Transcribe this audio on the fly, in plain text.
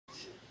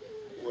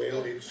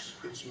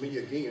It's me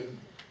again.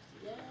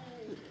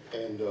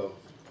 And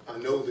I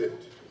know that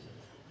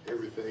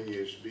everything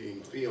is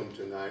being filmed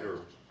tonight or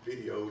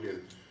videoed,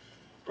 and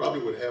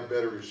probably would have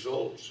better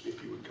results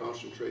if you would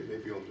concentrate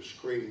maybe on the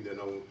screen than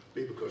on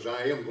me, because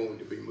I am going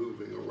to be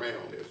moving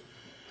around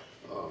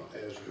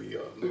as we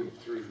move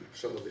through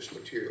some of this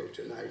material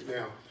tonight.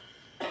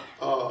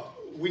 Now,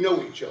 we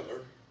know each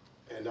other,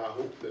 and I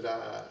hope that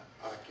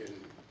I can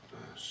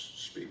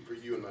speak for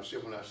you and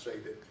myself when I say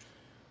that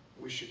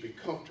we should be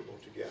comfortable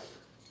together.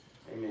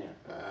 Amen.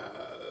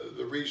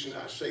 The reason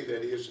I say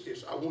that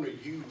is I want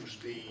to use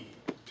the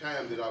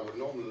time that I would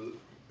normally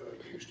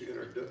use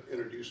to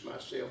introduce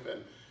myself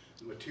and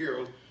the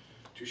material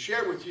to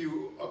share with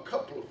you a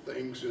couple of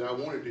things that I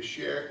wanted to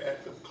share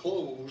at the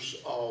close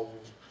of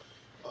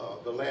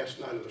the last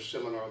night of the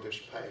seminar this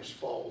past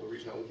fall. The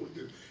reason I wanted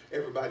to do,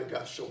 everybody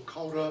got so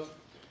caught up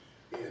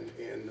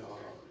in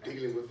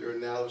dealing with their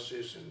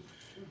analysis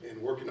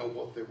and working on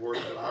what they were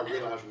that I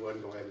realized we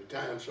wasn't going to have the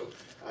time. So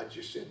I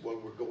just said, well,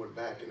 we're going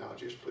back, and I'll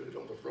just put it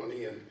on the front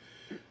end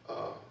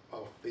of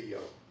the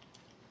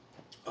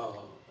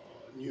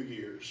New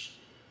Year's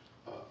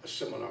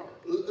seminar.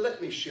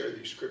 Let me share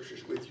these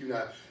scriptures with you.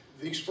 Now,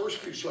 these first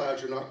few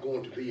slides are not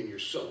going to be in your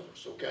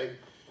syllabus, okay?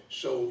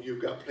 So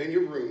you've got plenty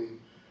of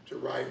room to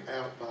write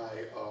out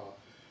by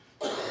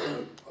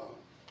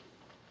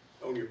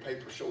on your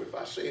paper. So if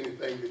I say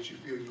anything that you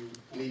feel you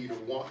need or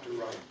want to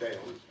write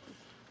down,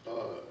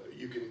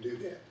 you can do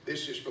that.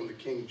 This is from the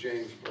King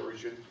James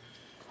Version,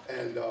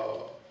 and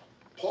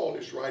Paul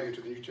is writing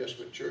to the New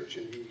Testament church,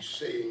 and he's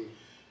saying,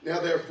 "Now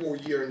therefore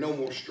ye are no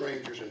more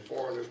strangers and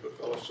foreigners, but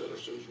fellow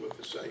citizens with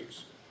the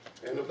saints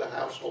and of the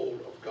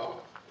household of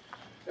God,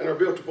 and are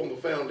built upon the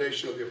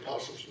foundation of the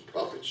apostles and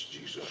prophets,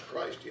 Jesus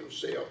Christ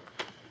himself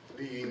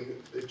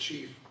being the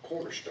chief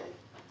cornerstone,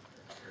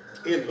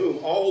 in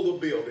whom all the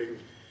building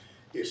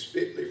is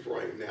fitly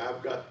framed." Now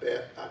I've got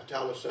that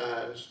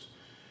italicized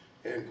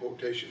and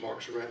quotation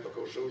marks around,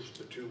 because those are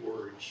the two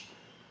words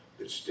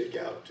that stick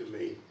out to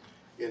me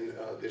in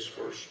this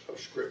verse of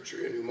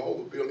Scripture. "In whom all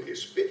the building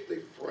is fitly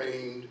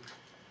framed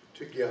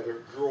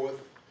together,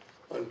 groweth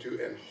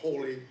unto an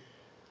holy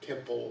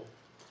temple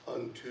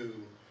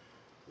unto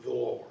the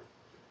Lord."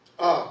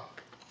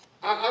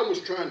 I was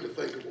trying to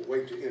think of a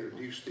way to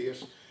introduce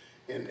this,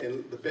 and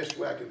the best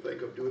way I can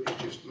think of doing it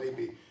is just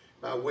maybe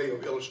by way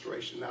of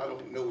illustration. Now, I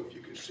don't know if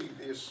you can see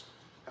this,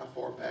 how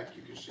far back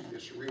you can see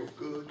this real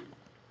good.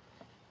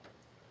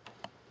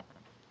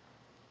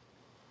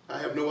 I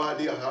have no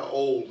idea how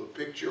old the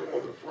picture or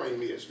the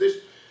frame is.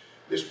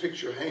 This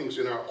picture hangs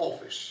in our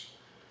office,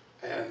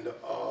 and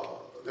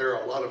there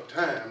are a lot of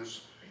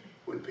times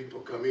when people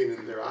come in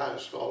and their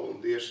eyes fall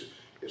on this,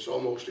 it's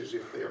almost as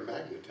if they are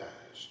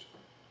magnetized,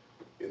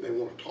 and they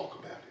want to talk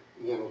about it,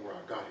 want to know where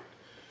I got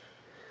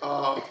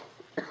it.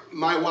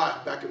 My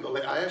wife, back in the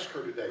late, I asked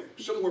her today,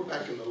 somewhere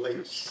back in the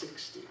late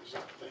 60s,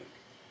 I think,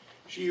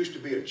 she used to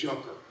be a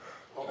junker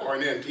or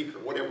an antiquer,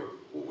 whichever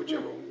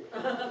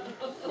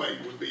way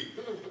would be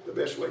the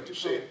best way to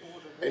say it.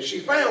 And she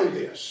found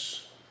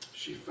this.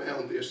 She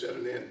found this at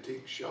an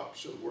antique shop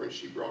somewhere, and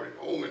she brought it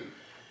home, and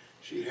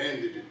she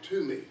handed it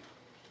to me.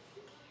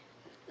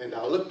 And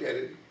I looked at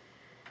it,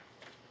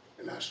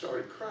 and I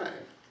started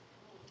crying.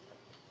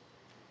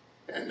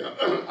 And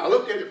I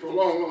looked at it for a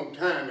long, long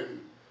time,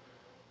 and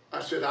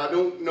I said, "I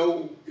don't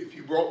know if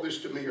you brought this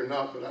to me or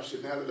not, but I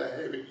said, now that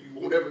I have it, you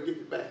won't ever get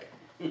it back."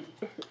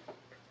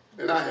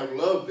 And I have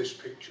loved this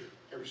picture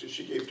ever since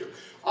she gave it to her.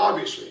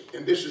 Obviously,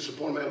 and this is a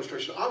point of my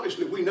illustration,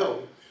 obviously we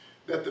know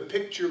that the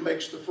picture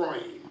makes the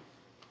frame.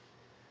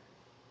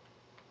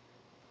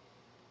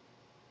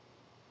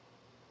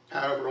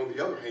 However, on the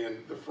other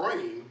hand, the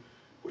frame,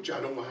 which I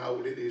don't know how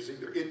old it is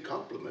either, it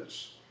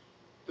complements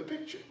the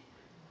picture.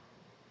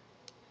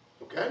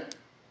 Okay?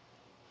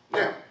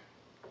 Now,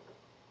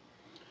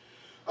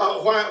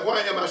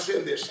 why am I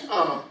saying this?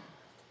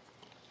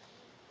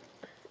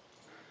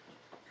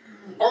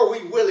 Are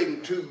we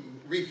willing to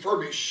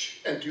refurbish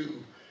and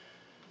to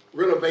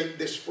renovate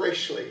this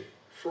freshly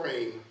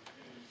frame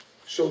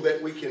so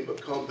that we can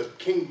become the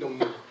kingdom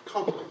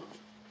complement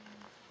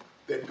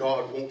that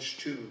God wants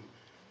to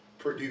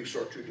produce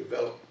or to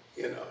develop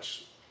in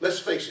us? Let's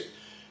face it,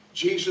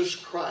 Jesus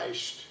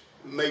Christ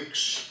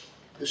makes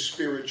the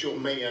spiritual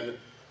man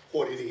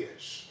what it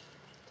is.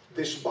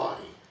 This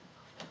body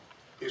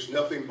is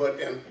nothing but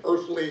an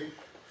earthly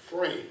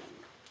frame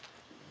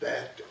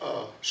that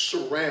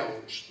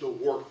surrounds the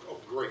work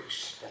of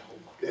grace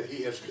that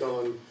he has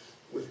done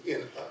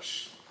within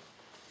us.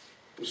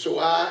 And so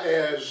I,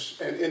 as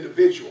an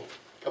individual,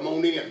 come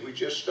on in, we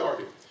just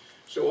started.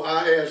 So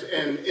I, as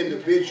an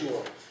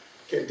individual,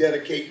 can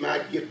dedicate my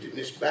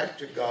giftedness back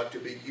to God to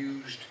be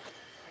used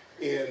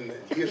in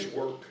his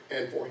work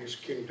and for his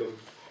kingdom.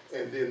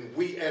 And then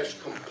we, as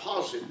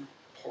composite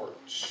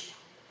parts,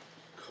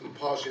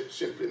 composite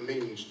simply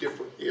means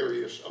different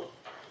areas of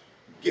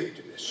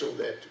giftedness, so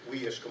that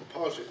we as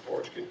composite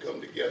parts can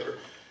come together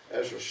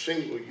as a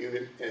single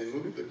unit and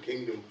move the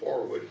kingdom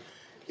forward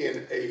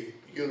in a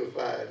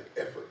unified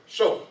effort.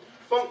 So,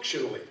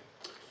 functionally,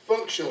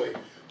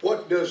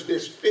 what does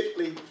this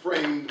fitly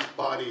framed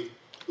body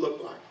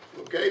look like?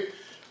 Okay?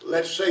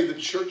 Let's say the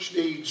church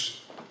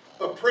needs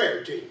a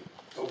prayer team,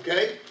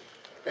 okay?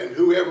 And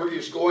whoever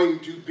is going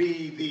to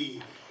be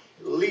the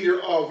leader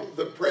of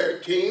the prayer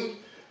team,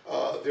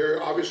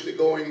 they're obviously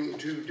going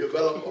to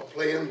develop a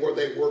plan where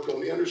they work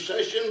on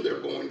intercession.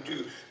 They're going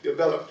to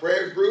develop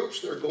prayer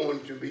groups. They're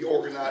going to be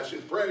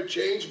organizing prayer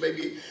chains,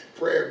 maybe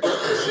prayer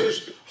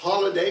breakfasts,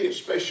 holiday and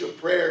special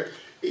prayer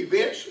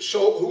events.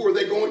 So who are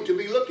they going to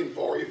be looking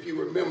for? If you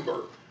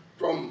remember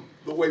from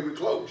the way we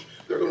close,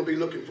 they're going to be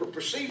looking for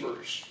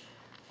perceivers,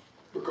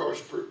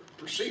 because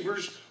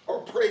perceivers are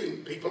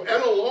praying people,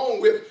 and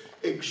along with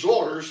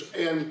exhorters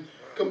and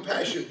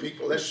compassion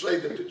people. Let's say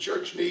that the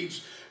church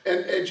needs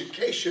an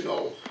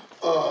educational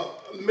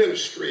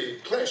ministry,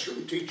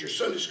 classroom teachers,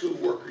 Sunday school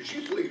workers,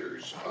 youth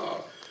leaders,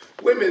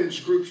 women's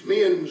groups,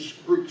 men's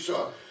groups.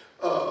 To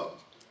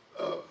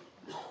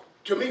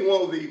me,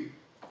 one of the,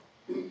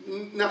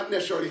 not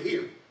necessarily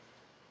here,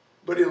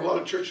 but in a lot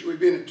of churches we've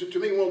been in, to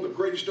me, one of the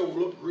greatest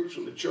overlooked groups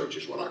in the church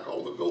is what I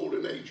call the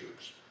Golden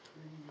Agers.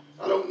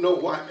 I don't know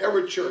why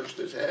every church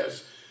that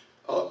has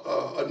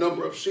a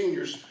number of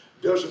seniors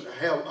doesn't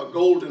have a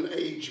Golden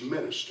Age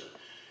minister.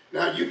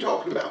 Now, you're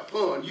talking about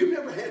fun. You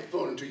never had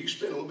fun until you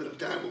spent a little bit of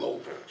time with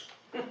old folks.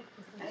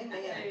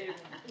 Amen.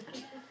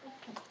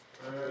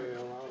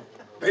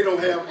 They don't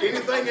have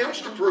anything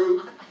else to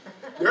prove.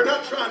 They're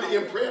not trying to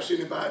impress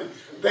anybody.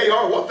 They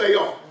are what they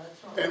are.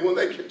 And when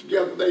they get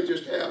together, they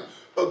just have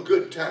a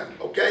good time,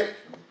 okay?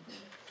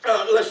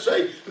 Let's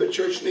say the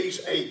church needs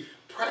a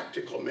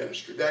practical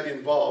ministry. That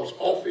involves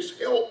office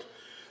help,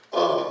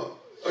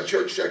 a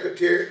church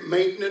secretary,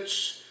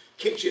 maintenance,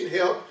 kitchen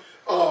help.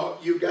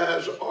 You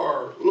guys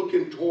are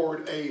looking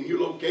toward a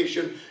new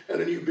location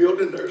and a new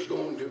building. There's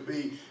going to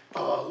be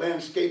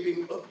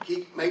landscaping,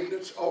 upkeep,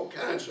 maintenance, all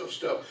kinds of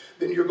stuff.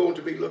 Then you're going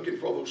to be looking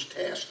for those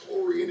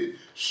task-oriented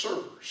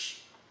servers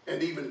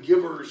and even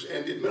givers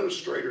and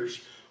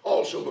administrators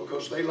also,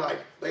 because they like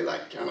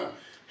kind of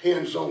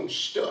hands-on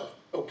stuff,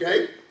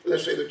 okay?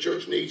 Let's say the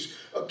church needs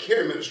a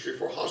care ministry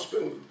for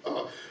hospital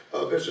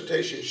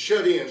visitation,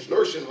 shut-ins,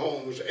 nursing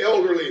homes,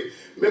 elderly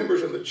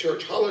members of the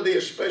church. Holiday,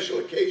 a special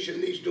occasion,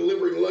 needs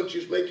delivering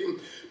lunches, making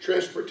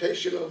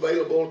transportation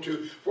available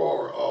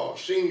for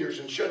seniors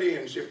and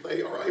shut-ins if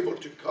they are able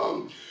to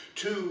come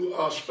to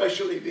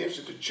special events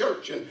at the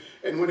church.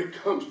 And when it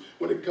comes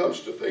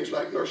to things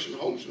like nursing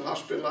homes and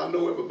hospital, I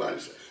know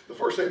everybody's, the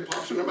first thing that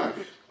pops in their mind,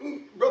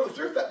 Brother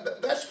Thrift,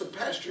 that's the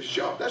pastor's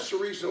job. That's the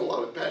reason a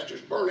lot of pastors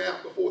burn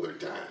out before their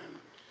time,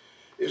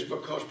 is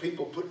because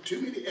people put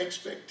too many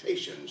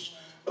expectations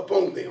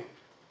upon them.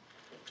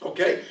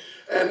 Okay?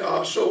 And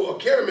so a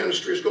care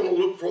ministry is going to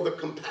look for the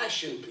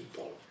compassion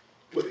people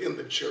within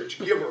the church.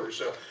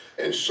 Givers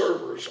and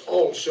servers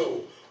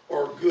also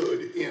are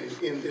good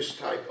in this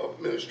type of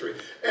ministry.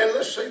 And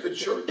let's say the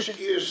church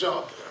is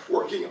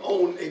working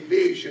on a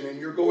vision, and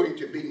you're going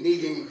to be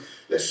needing,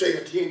 let's say,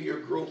 a 10-year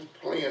growth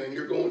plan, and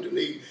you're going to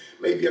need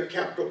maybe a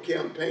capital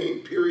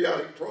campaign,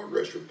 periodic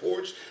progress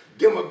reports,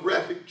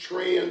 demographic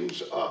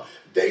trends,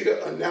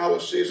 data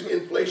analysis,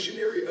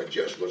 inflationary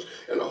adjustments,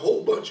 and a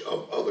whole bunch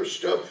of other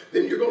stuff.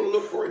 Then you're going to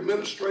look for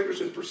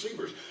administrators and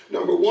perceivers.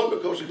 Number one,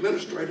 because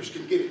administrators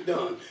can get it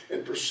done,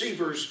 and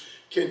perceivers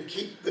can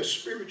keep the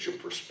spiritual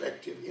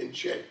perspective in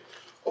check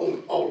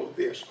on all of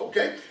this,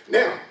 okay?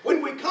 Now,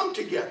 when we come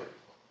together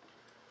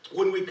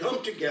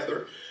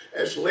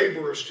as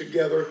laborers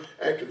together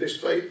after this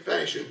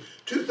fashion,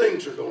 two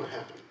things are going to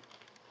happen.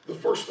 The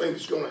first thing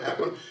that's going to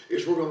happen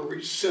is we're going to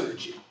reach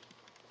synergy.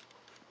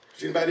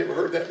 Has anybody ever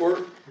heard that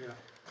word? Yeah.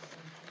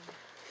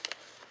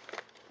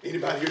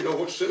 Anybody here know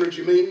what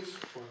synergy means?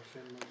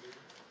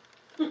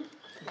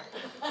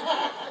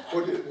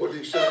 What did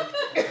he say?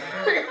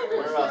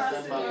 Where I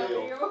send my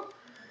bill.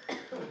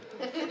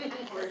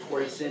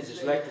 Where he sends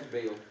his electric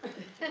bill.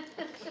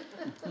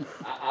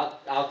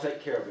 I'll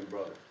take care of him,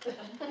 brother.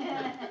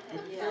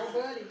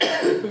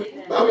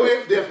 By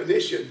way of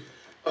definition,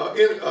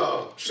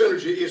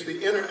 synergy is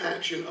the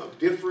interaction of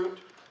different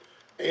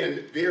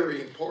and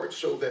varying parts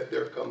so that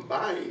their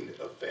combined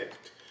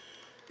effect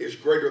is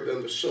greater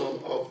than the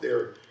sum of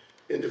their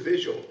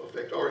individual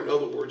effect. Or in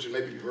other words, and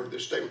maybe you've heard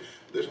this statement,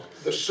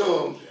 the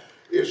sum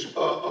is,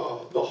 the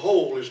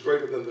whole is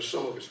greater than the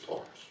sum of its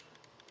parts.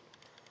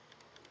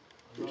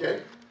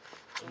 Okay?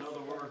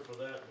 Another word for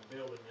that in the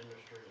building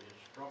industry is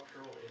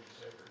structural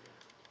integrity.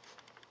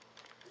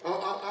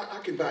 I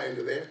can buy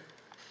into that.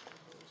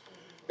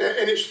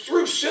 And it's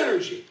through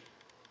synergy.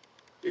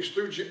 It's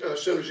through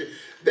synergy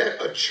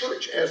that a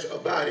church as a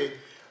body,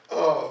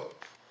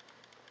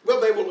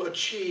 they will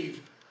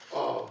achieve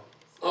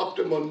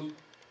optimum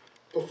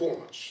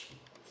performance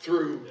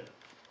through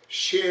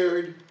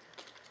shared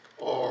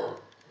or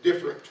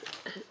different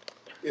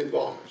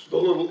involvements. The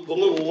little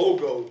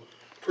logo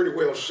pretty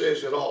well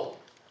says it all.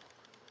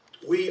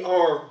 We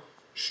are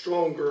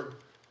stronger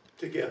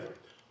together.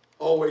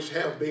 Always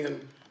have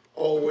been,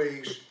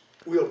 always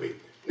will be.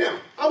 Now,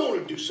 I want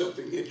to do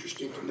something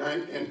interesting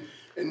tonight,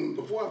 and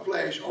before I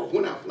flash, or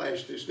when I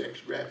flash this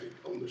next graphic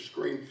on the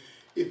screen,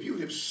 if you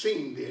have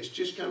seen this,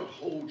 just kind of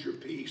hold your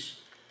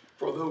peace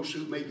for those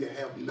who maybe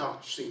have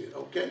not seen it,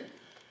 okay?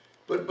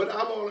 But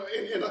I'm on,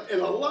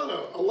 and a lot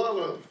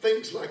of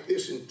things like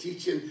this in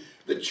teaching,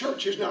 the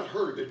church has not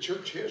heard. The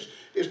church is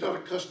not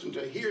accustomed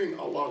to hearing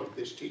a lot of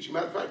this teaching.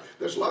 Matter of fact,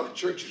 there's a lot of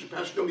churches and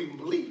pastors don't even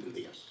believe in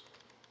this.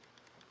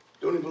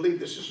 Don't even believe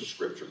this is a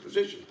scripture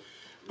position.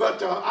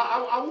 But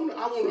I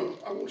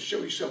want to show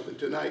you something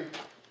tonight.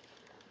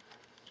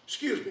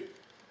 Excuse me,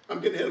 I'm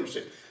getting ahead of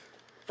myself.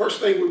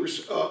 First thing we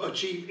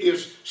achieve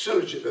is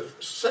synergy. The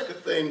second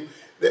thing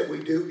that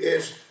we do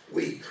is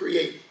we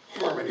create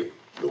harmony.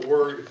 The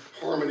word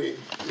harmony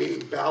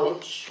meaning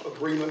balance,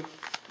 agreement,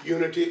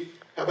 unity.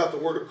 How about the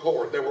word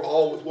accord? They were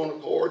all with one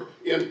accord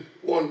in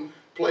one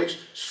place.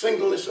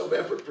 Singleness of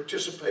effort,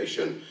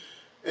 participation,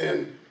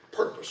 and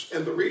purpose.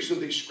 And the reason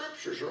these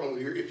scriptures are on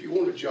here, if you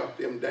want to jot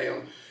them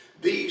down,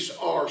 these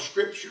are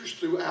scriptures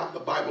throughout the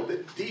Bible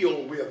that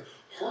deal with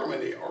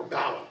harmony or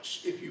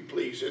balance, if you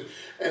please.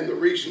 And the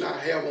reason I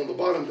have on the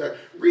bottom there,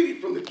 read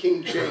it from the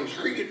King James,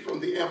 read it from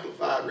the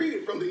Amplified, read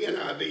it from the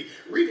NIV,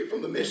 read it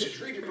from the Message,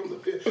 read it from the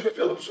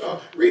Phillips,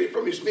 read it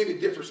from as many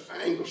different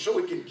angles so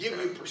it can give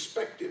you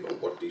perspective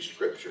on what these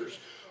scriptures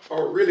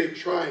are really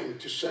trying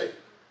to say.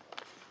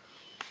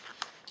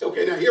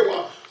 Okay, now here,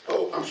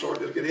 oh, I'm sorry,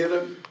 did I get ahead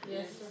of you?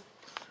 Yes, sir.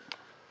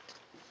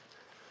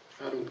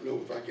 I don't know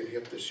if I can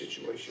help this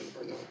situation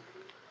or not.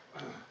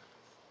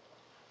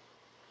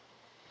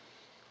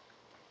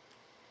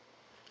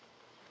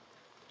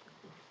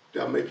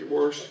 Did I make it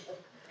worse?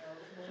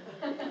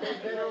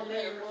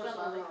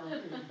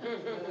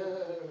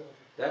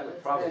 That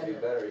would probably be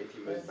better if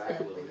you moved back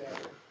a little bit.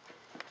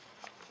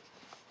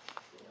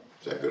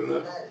 Is that good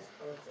enough?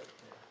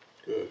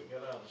 Good. Get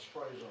out of the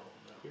spray zone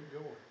now. Keep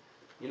going.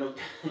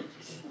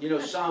 You know,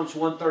 Psalms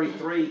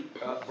 133,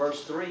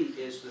 verse 3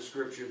 is the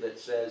scripture that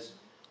says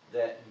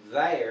that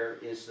there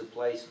is the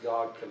place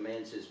God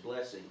commends his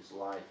blessings,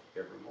 life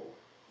evermore.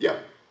 Yeah,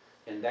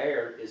 And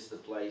there is the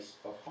place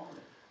of harmony.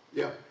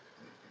 yeah.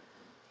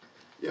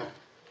 Yeah.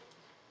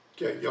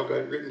 Okay, y'all got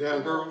it written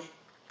down, girls?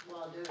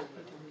 Well, I do, but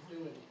I'm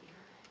doing it.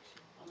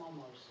 I'm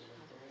almost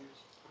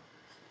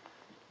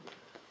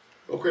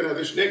there. Okay, now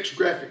this next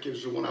graphic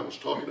is the one I was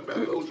talking about.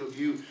 Those of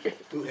you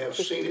who have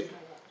seen it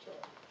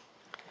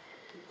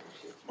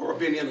or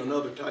been in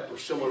another type of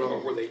seminar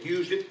where they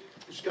used it,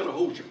 just kind of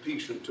hold your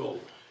peace until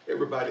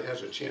everybody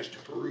has a chance to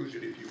peruse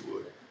it, if you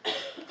would.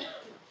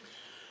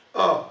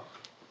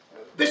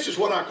 This is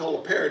what I call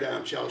a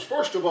paradigm challenge.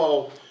 First of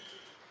all,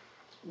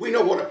 we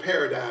know what a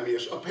paradigm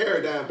is. A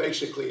paradigm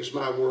basically is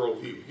my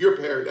worldview. Your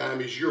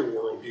paradigm is your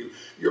worldview.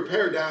 Your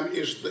paradigm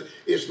is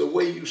the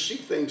way you see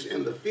things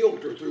and the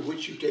filter through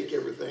which you take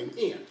everything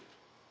in.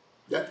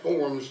 That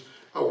forms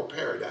our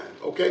paradigm,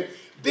 okay?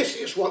 This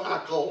is what I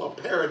call a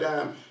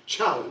paradigm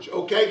challenge,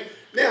 okay?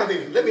 Now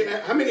then, let me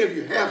ask, how many of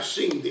you have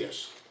seen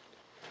this?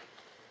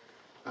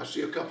 I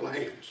see a couple of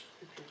hands.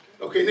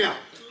 Okay, now,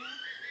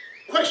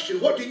 question,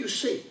 what do you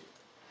see?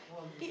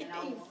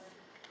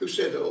 Who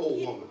said the old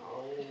woman?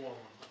 Old woman.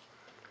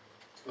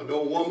 An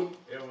old woman?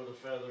 Yeah, with a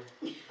feather.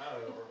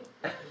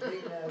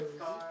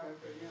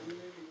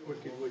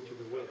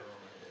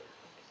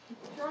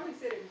 Charlie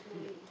said it was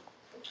me.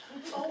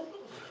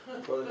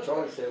 Brother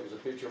Charlie said it was a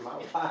picture of my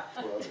wife,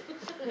 brother.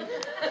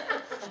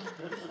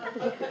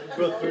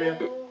 Brother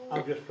Fred,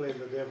 I'm just playing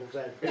the devil's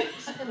advocate.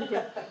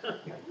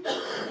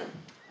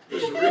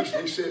 There's a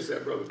reason he says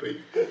that, Brother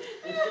Pete.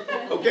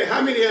 Okay,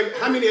 how many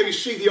of you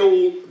see the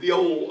old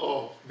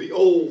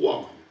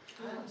woman?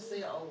 I don't see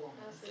an old woman.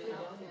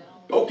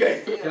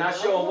 Okay. Can I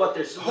show them what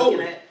they're Hold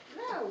looking it. at?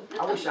 No.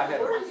 I wish I had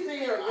a... Where do you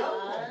see her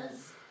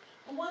eyes?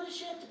 And why does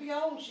she have to be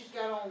old? She's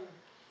got on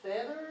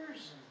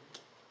feathers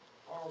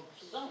or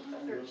something.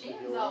 Her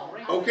chin's all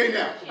wrinkled. Okay,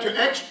 now,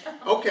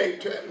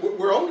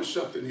 we're on to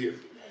something here.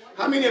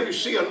 How many of you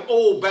see an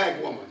old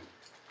bag woman?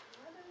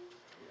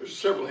 There's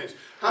several hands.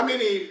 How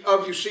many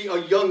of you see a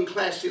young,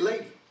 classy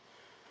lady?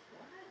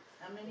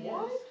 How many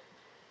What?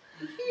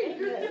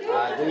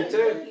 I do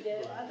too.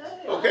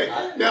 Okay,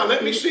 now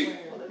let me see.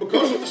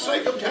 Because of the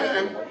sake of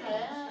time,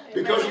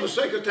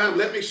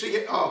 let me see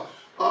it.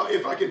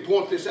 If I can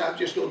point this out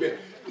just a little bit.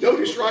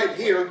 Notice right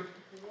here,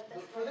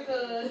 Look for the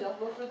good,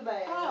 don't look for the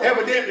bad.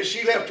 evidently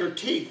she left her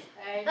teeth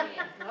Amen.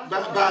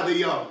 by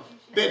the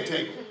bed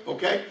table,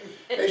 okay?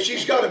 And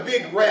she's got a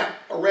big wrap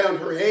around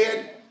her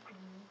head.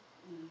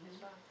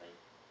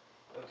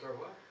 That's her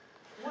what?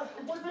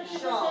 What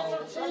shawl?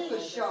 That's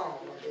a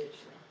shawl.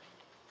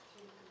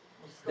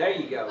 There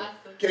you go.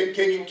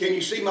 Can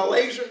you see my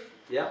laser?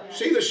 Yep.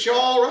 See the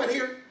shawl right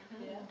here?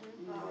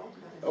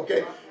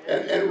 Okay,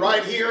 and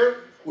right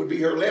here would be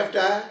her left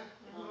eye.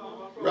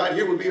 Right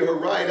here would be her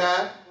right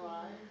eye.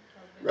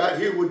 Right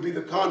here would be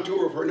the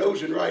contour of her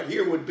nose, and right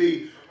here would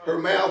be her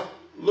mouth.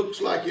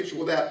 Looks like it's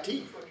without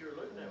teeth. What you're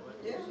looking at,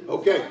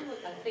 Okay,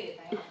 I see it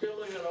now. still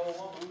looking at old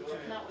woman. Go That's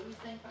ahead. not what you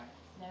think, right?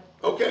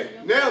 No. okay,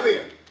 now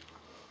then,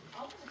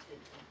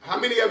 how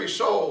many of you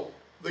saw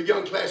the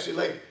young classy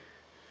lady?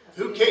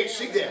 Who can't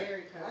see that?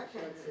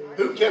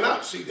 Who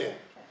cannot see that?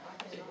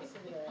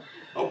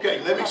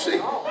 Okay, let me see.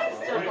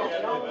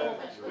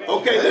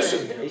 Okay,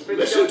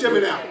 listen to me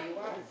now.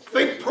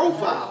 Think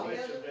profile.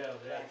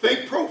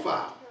 Think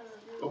profile.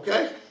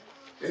 Okay?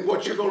 And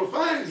what you're going to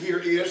find here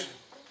is,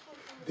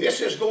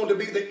 this is going to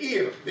be the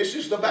ear. This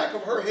is the back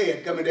of her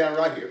head coming down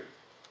right here.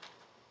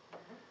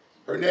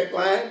 Her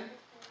neckline.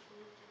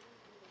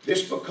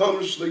 This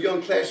becomes the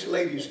young classy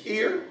lady's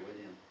ear.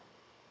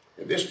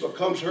 And this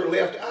becomes her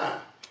left eye.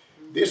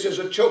 This is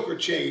a choker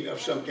chain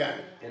of some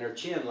kind. And her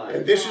chin line.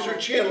 And this is her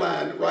chin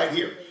line right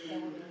here.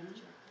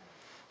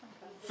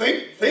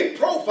 Think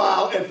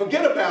profile and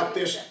forget about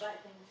this.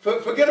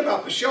 Forget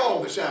about the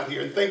shawl that's out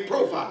here and think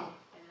profile.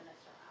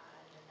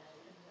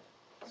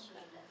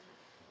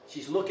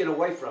 She's looking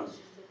away from you.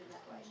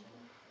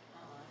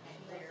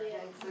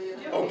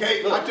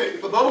 Okay, I tell you,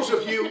 for those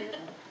of you,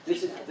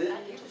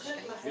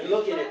 You're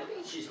looking at,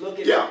 she's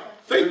looking yeah,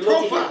 think you're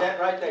looking profile. at that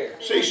right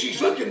there. See,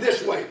 she's looking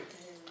this way.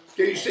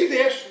 Can you see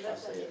this?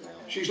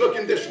 She's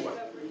looking this way.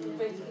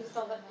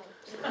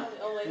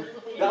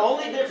 The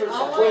only difference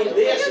between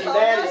this and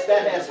that is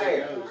that has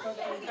hair.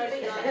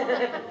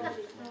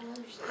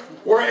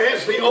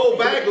 Whereas the old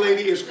bag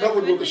lady is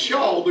covered with a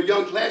shawl, the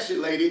young classy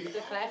lady,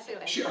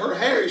 her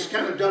hair is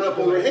kind of done up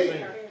on her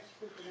head.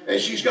 And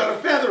she's got a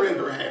feather in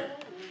her hair.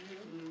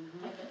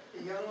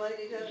 The young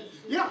lady does.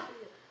 Yeah.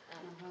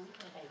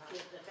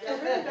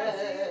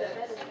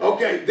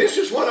 Okay, this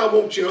is what I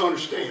want you to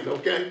understand,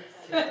 okay?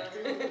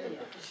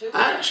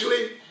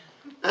 Actually,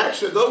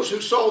 those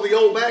who saw the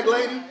old bag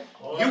lady,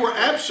 you were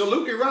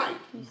absolutely right.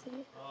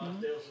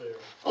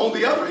 On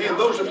the other hand,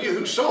 those of you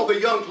who saw the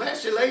young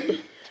classy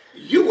lady,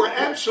 you were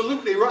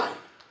absolutely right.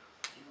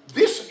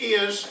 This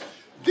is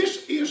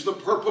the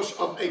purpose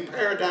of a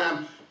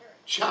paradigm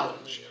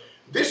challenge.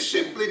 This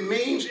simply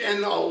means,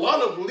 and a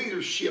lot of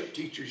leadership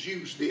teachers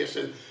use this,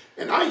 and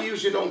I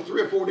use it on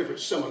 3 or 4 different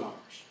seminars.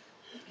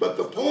 But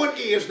the point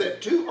is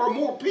that 2 or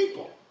more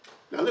people,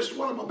 now listen to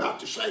what I'm about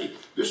to say,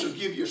 this will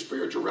give you a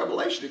spiritual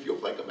revelation if you'll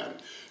think about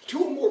it.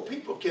 2 or more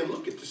people can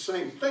look at the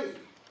same thing.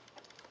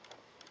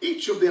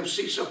 Each of them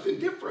see something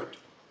different,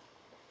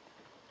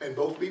 and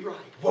both be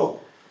right.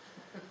 Whoa.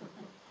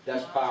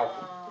 That's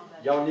powerful.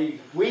 Y'all need,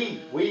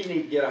 we need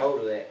to get a hold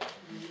of that.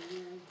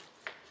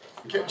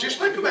 Okay, just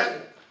think about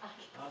it.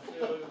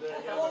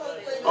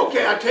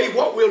 Okay, I tell you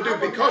what we'll do,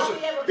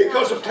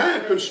 because of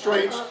time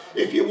constraints,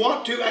 if you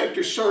want to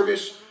after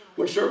service,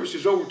 when service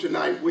is over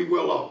tonight, we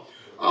will,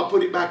 I'll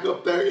put it back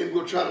up there and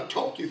we'll try to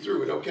talk you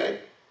through it,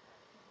 okay?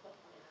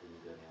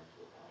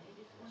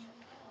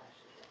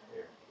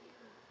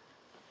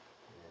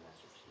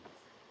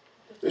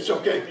 It's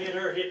okay. Me and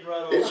her hitting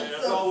right over there.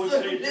 That's all we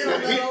see. Now,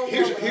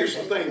 here's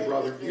the thing,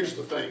 brother. Here's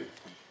the thing.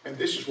 And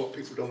this is what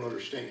people don't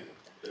understand.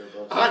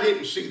 I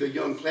didn't see the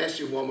young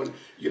classy woman.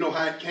 You know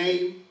how it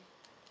came?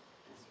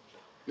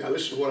 Now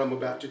listen to what I'm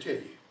about to tell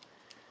you.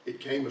 It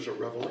came as a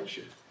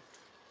revelation.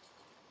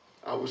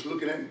 I was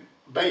looking at it,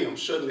 bam,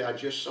 suddenly I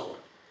just saw it.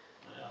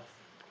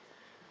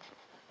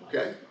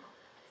 Okay?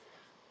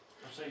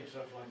 I've seen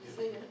stuff like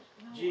this.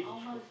 Jesus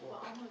before.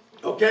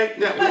 Okay,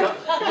 now,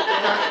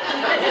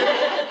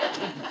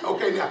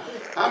 okay, now,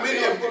 how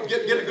many of you,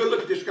 get a good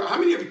look at this guy, how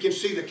many of you can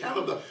see the kind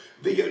of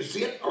the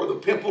zit or the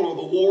pimple or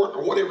the wart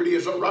or whatever it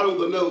is right on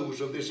the nose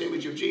of this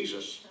image of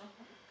Jesus?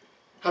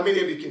 How many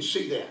of you can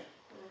see that?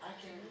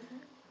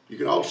 You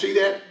can all see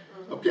that?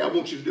 Okay, I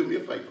want you to do me a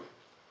favor.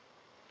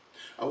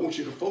 I want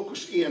you to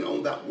focus in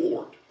on that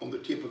wart on the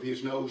tip of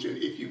his nose, and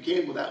if you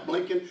can, without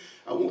blinking,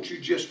 I want you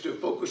just to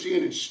focus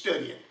in and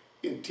study it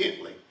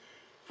intently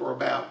for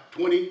about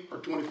 20 or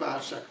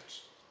 25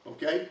 seconds,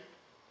 okay?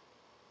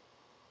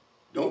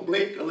 Don't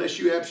blink unless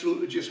you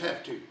absolutely just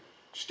have to.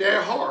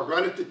 Stare hard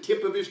right at the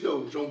tip of his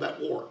nose on that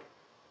wart.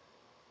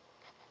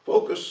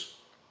 Focus.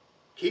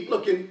 Keep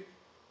looking.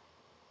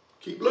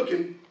 Keep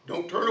looking.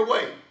 Don't turn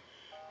away.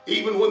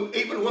 Even when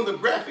the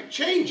graphic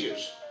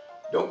changes,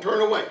 don't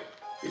turn away.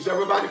 Is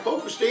everybody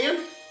focused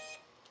in?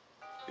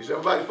 Is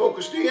everybody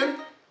focused in?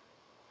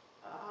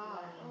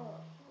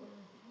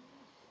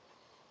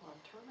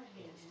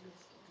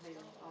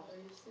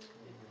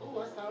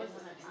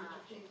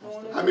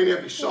 How many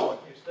of you saw it?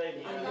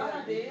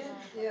 I did,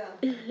 yeah.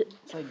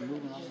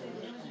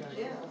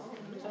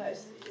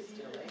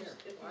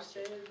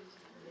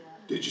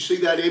 Did you see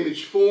that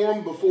image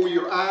form before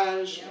your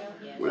eyes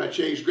when I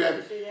changed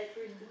graphic?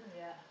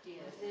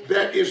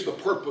 That is the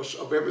purpose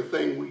of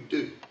everything we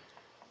do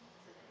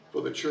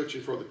for the church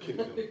and for the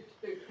kingdom.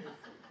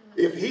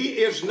 If he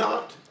is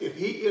not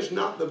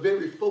the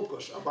very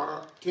focus of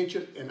our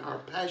attention and our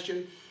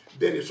passion,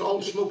 then it's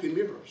all smoke and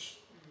mirrors.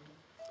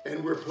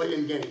 And we're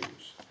playing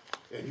games.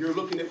 And you're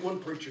looking at one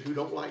preacher who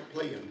don't like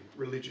playing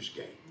religious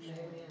games. Amen.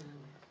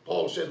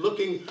 Paul said,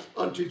 looking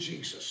unto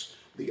Jesus,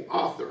 the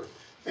author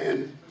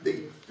and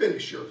the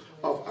finisher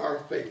of our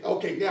faith.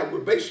 Okay, now we're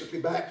basically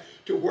back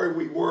to where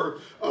we were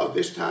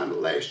this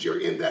time last year,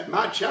 in that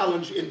my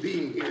challenge in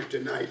being here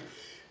tonight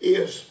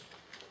is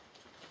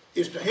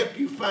to help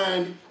you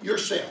find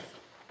yourself,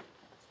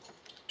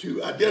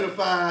 to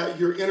identify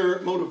your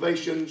inner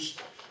motivations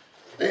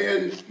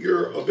and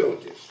your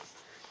abilities.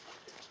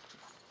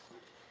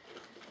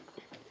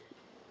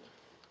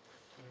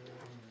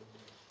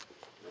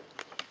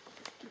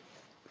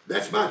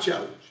 That's my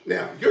challenge.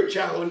 Now, your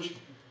challenge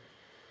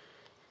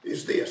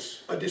is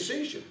this, a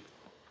decision.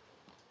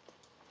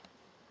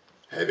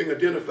 Having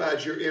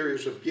identified your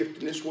areas of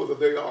giftedness, whether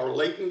they are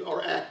latent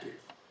or active,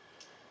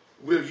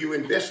 will you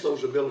invest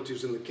those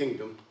abilities in the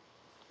kingdom,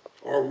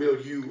 or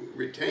will you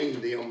retain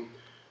them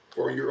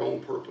for your own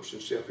purpose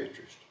and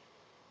self-interest?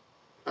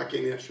 I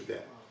can't answer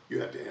that.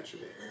 You have to answer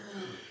that.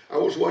 I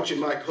was watching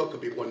Mike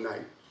Huckabee one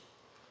night,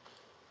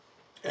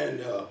 and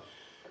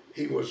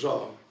he was,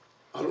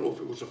 I don't know if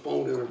it was a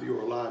phone interview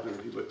or a live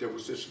interview, but there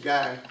was this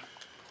guy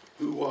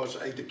who was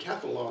a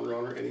decathlon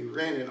runner, and he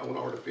ran it on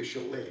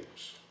artificial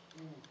legs.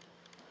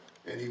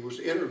 And he was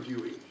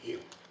interviewing him.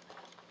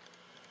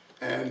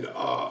 And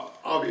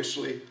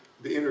obviously,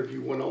 the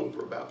interview went on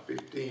for about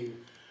 15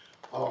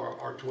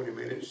 or 20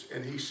 minutes.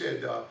 And he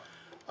said,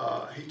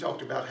 he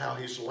talked about how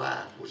his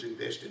life was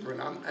invested.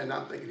 And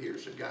I'm thinking,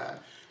 here's a guy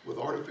with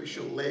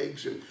artificial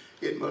legs, and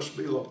it must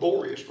be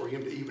laborious for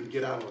him to even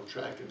get out on a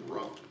track and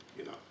run,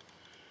 you know.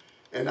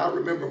 And I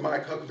remember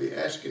Mike Huckabee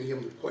asking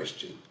him the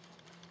question.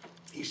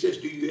 He says,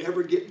 do you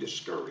ever get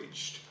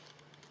discouraged?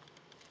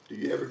 Do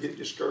you ever get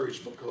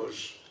discouraged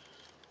because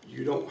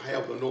you don't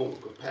have the normal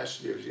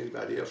capacity as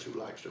anybody else who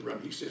likes to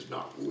run? He says,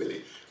 not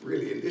really,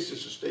 really. And this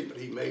is a statement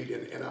he made,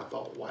 and I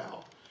thought,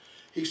 wow.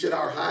 He said,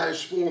 our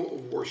highest form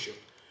of worship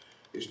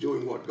is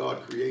doing what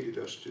God created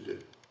us to do.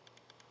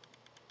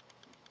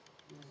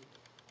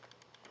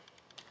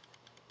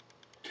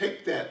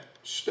 Take that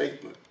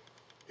statement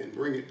and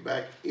bring it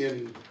back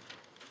into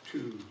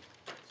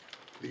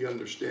the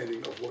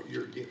understanding of what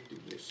your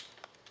giftedness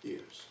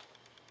is.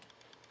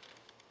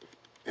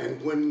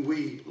 And when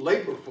we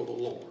labor for the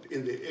Lord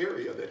in the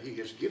area that he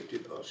has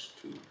gifted us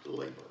to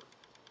labor,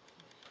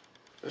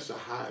 that's the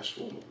highest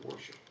form of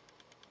worship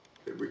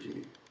that we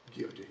can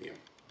give to him.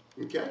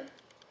 Okay?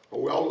 Are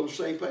we all on the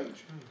same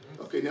page?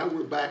 Okay, now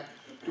we're back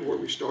to where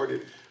we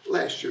started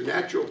last year.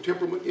 Natural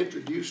temperament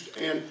introduced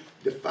and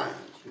defined.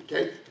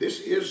 Okay? This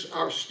is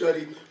our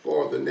study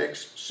for the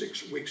next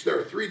 6 weeks. There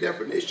are 3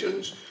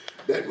 definitions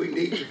that we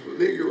need to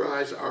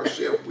familiarize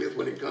ourselves with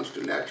when it comes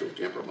to natural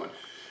temperament.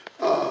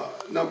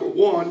 Number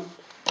 1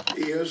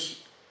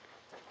 is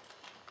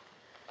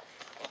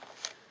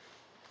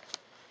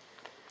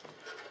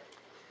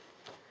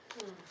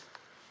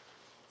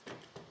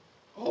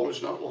all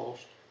is not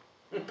lost.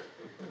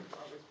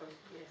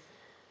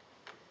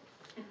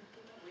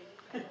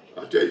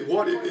 I'll tell you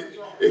what,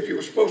 if you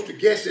were supposed to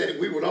guess at it,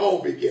 we would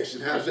all be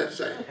guessing. How's that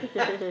sound?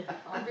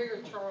 I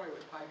figured Charlie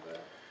would pipe up.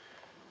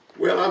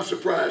 Well, I'm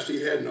surprised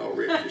he hadn't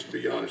already, just to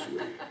be honest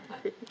with you.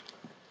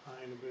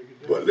 I ain't a big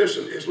deal. But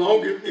listen, as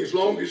long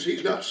as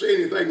he's not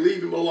saying anything,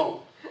 leave him alone.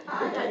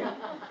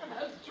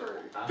 That's true.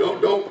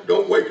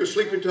 Don't wake a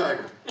sleeping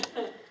tiger.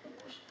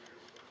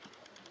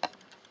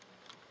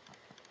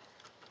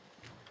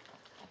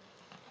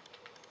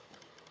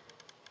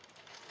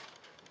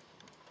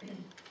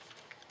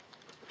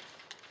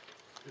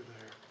 To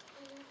there.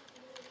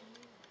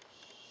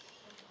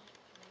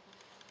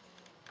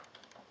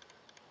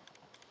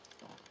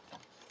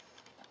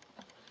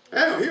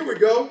 Now, here we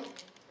go.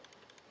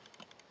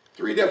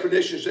 3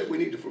 definitions that we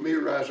need to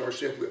familiarize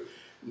ourselves with.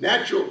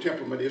 Natural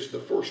temperament is the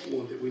first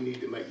one that we need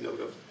to make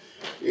note of.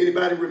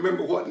 Anybody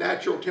remember what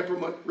natural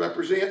temperament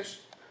represents?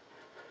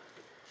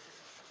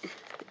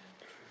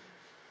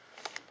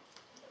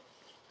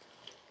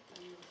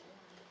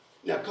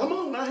 Now, come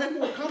on, I had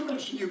more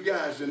confidence in you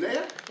guys than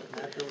that.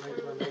 Natural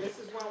inclination. This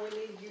is why we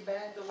need you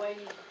back The way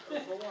you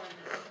were born.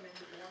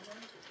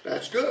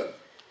 That's good.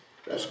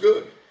 That's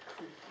good.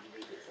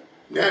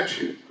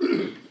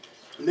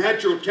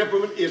 Natural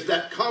temperament is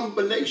that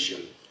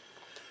combination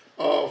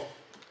of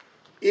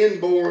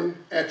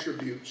inborn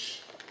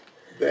attributes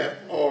that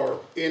are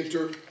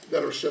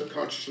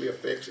subconsciously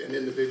affects an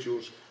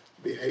individual's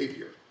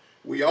behavior.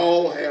 We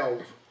all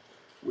have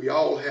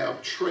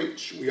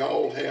traits, we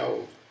all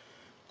have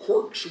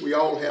quirks, we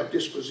all have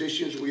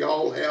dispositions, we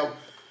all have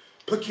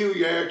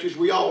peculiarities,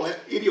 we all have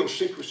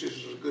idiosyncrasies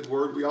is a good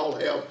word. We all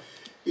have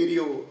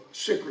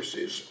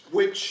idiosyncrasies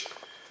which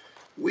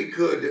we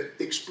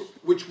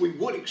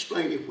would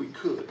explain if we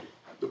could.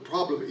 The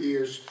problem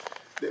is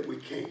that we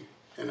can't.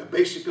 And a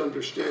basic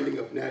understanding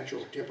of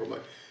natural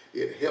temperament,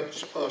 it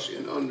helps us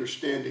in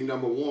understanding,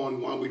 number 1,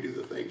 why we do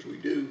the things we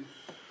do,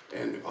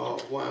 and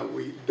why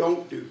we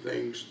don't do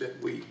things that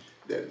we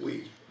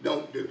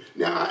don't do.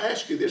 Now, I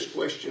asked you this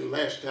question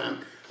last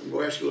time. I'm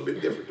going to ask you a little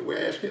bit different. The way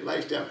I asked it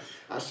last time,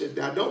 I said,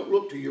 now don't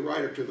look to your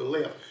right or to the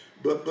left,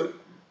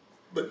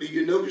 but do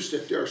you notice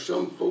that there are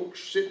some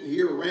folks sitting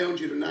here around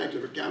you tonight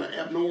that are kind of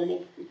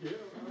abnormal?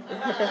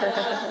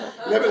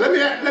 let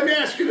me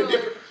ask you in a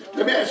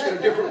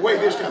different way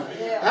this time.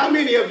 How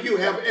many of you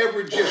have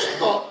ever just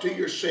thought to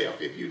yourself,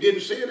 if you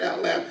didn't say it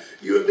out loud,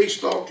 you at least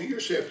thought to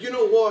yourself, you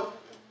know what?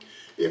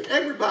 If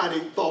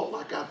everybody thought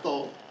like I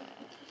thought,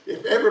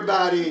 if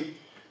everybody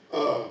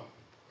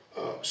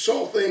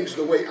saw things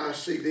the way I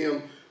see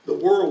them, the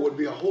world would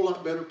be a whole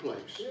lot better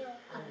place.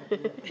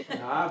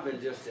 Now, I've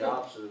been just the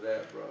opposite of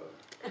that, brother.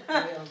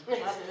 I've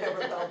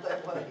never thought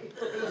that way.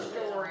 He's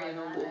storying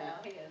on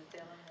that. He is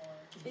telling more.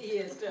 He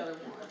is, tell him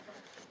what.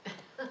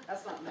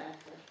 That's not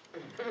natural.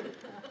 Let me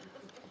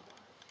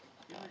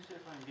see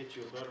if I can get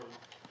you a better one.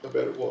 I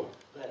bet it was.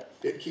 That.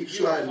 It keeps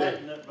You are sliding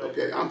fighting down. that baby.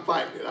 Okay, I'm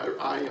fighting it,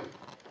 I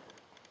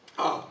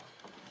am.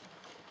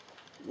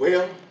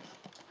 Well,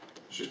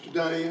 Sister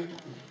Diane,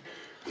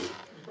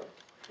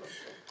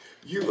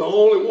 you're the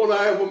only one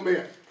I ever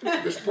met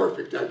that's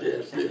perfect, I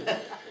guess, yeah.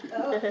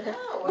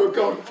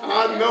 Because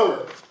I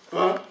know,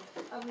 huh?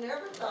 I've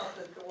never thought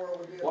that the world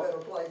would be a What? better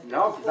place.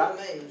 No, for 'cause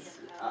me.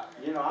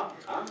 You know,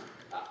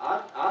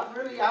 I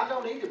really, I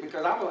don't either,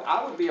 because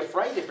I would be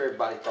afraid if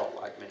everybody thought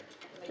like me.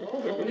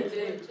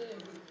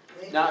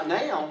 Now,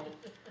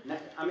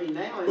 I mean,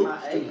 now in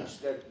my age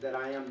that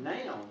I am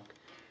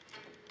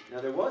now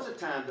there was a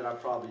time that I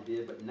probably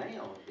did, but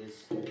now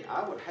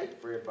I would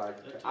hate for everybody,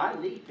 I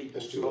need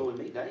people That's true. slowing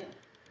me down.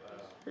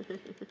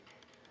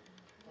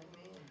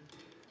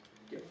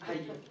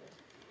 Hey,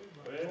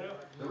 Well,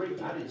 the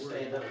reason I didn't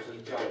stand up so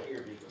y'all could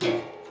hear me.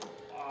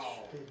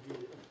 wow.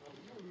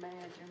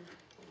 Imagine,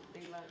 be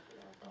like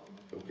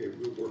Okay,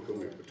 we'll work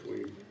on it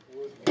between.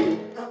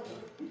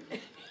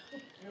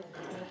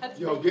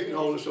 Y'all getting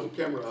all this on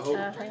camera, I hope.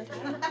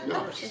 No,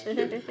 I'm just kidding.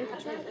 Yeah,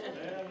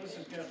 this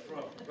has got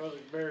problems. Brother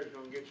Barry's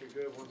gonna get you a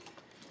good one.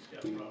 It's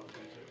got problems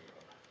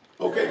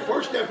too. Okay,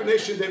 first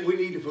definition that we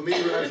need to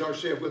familiarize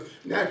ourselves with,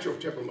 natural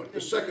temperament.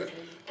 The second,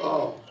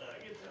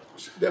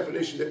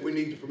 definition that we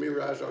need to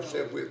familiarize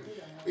ourselves with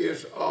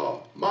is,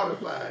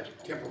 modified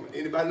temperament.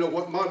 Anybody know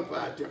what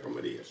modified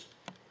temperament is?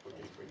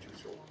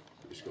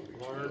 It's gonna be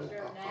too long.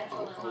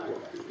 I'll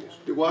work through this.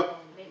 Do what?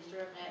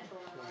 Mixture of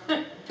natural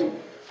and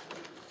learned.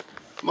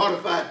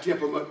 Modified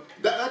temperament,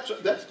 that's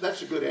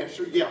a good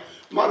answer, yeah.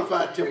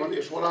 Modified temperament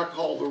is what I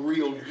call the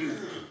real you.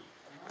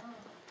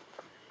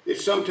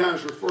 It's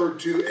sometimes referred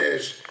to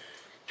as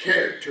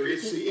character.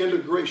 It's the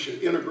integration,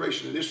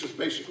 and this is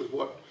basically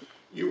what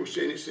you were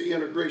saying. It's the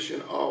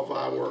integration of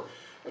our,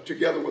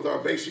 together with our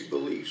basic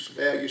beliefs,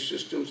 value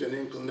systems, and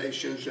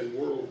inclinations, and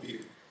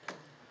worldview.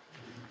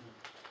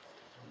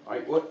 All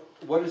right,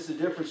 what is the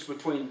difference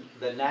between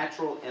the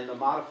natural and the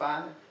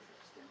modified?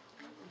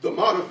 The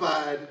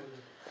modified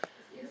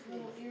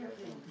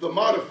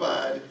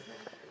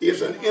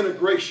is an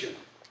integration,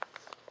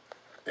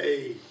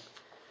 a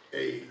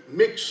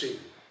mixing.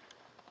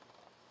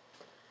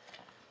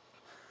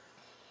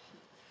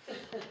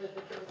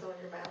 It's on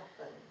your mouth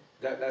thing.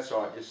 That's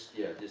all right,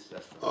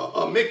 that's fine.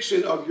 A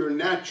mixing of your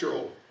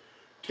natural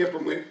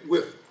temperament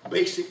with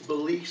basic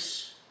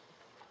beliefs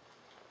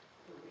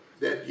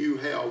that you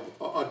have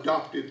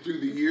adopted through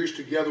the years,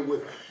 together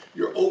with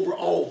your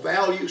overall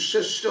value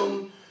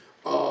system,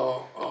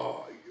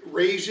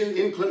 raising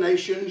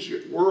inclinations,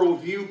 your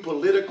worldview,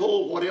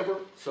 political, whatever.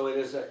 So it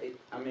is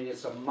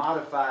it's a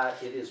modified,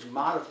 it is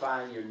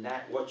modifying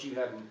what you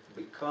have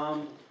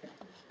become,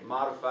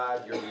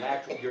 modified, your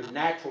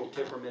natural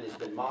temperament has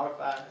been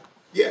modified.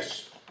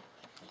 Yes.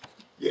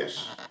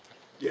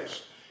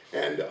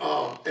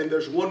 And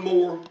there's one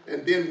more,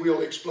 and then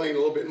we'll explain a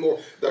little bit more.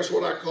 That's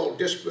what I call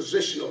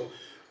dispositional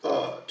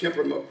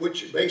temperament,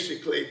 which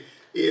basically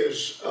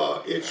is,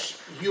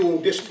 it's you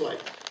on display.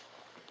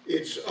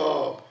 It's,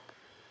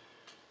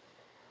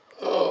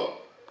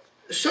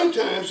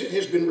 sometimes it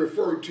has been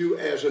referred to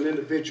as an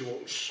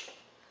individual's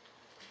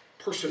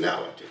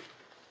personality.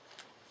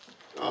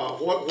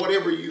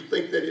 Whatever you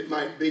think that it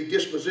might be,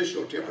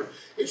 dispositional temperament,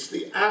 it's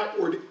the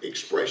outward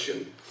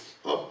expression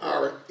of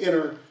our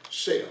inner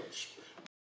selves.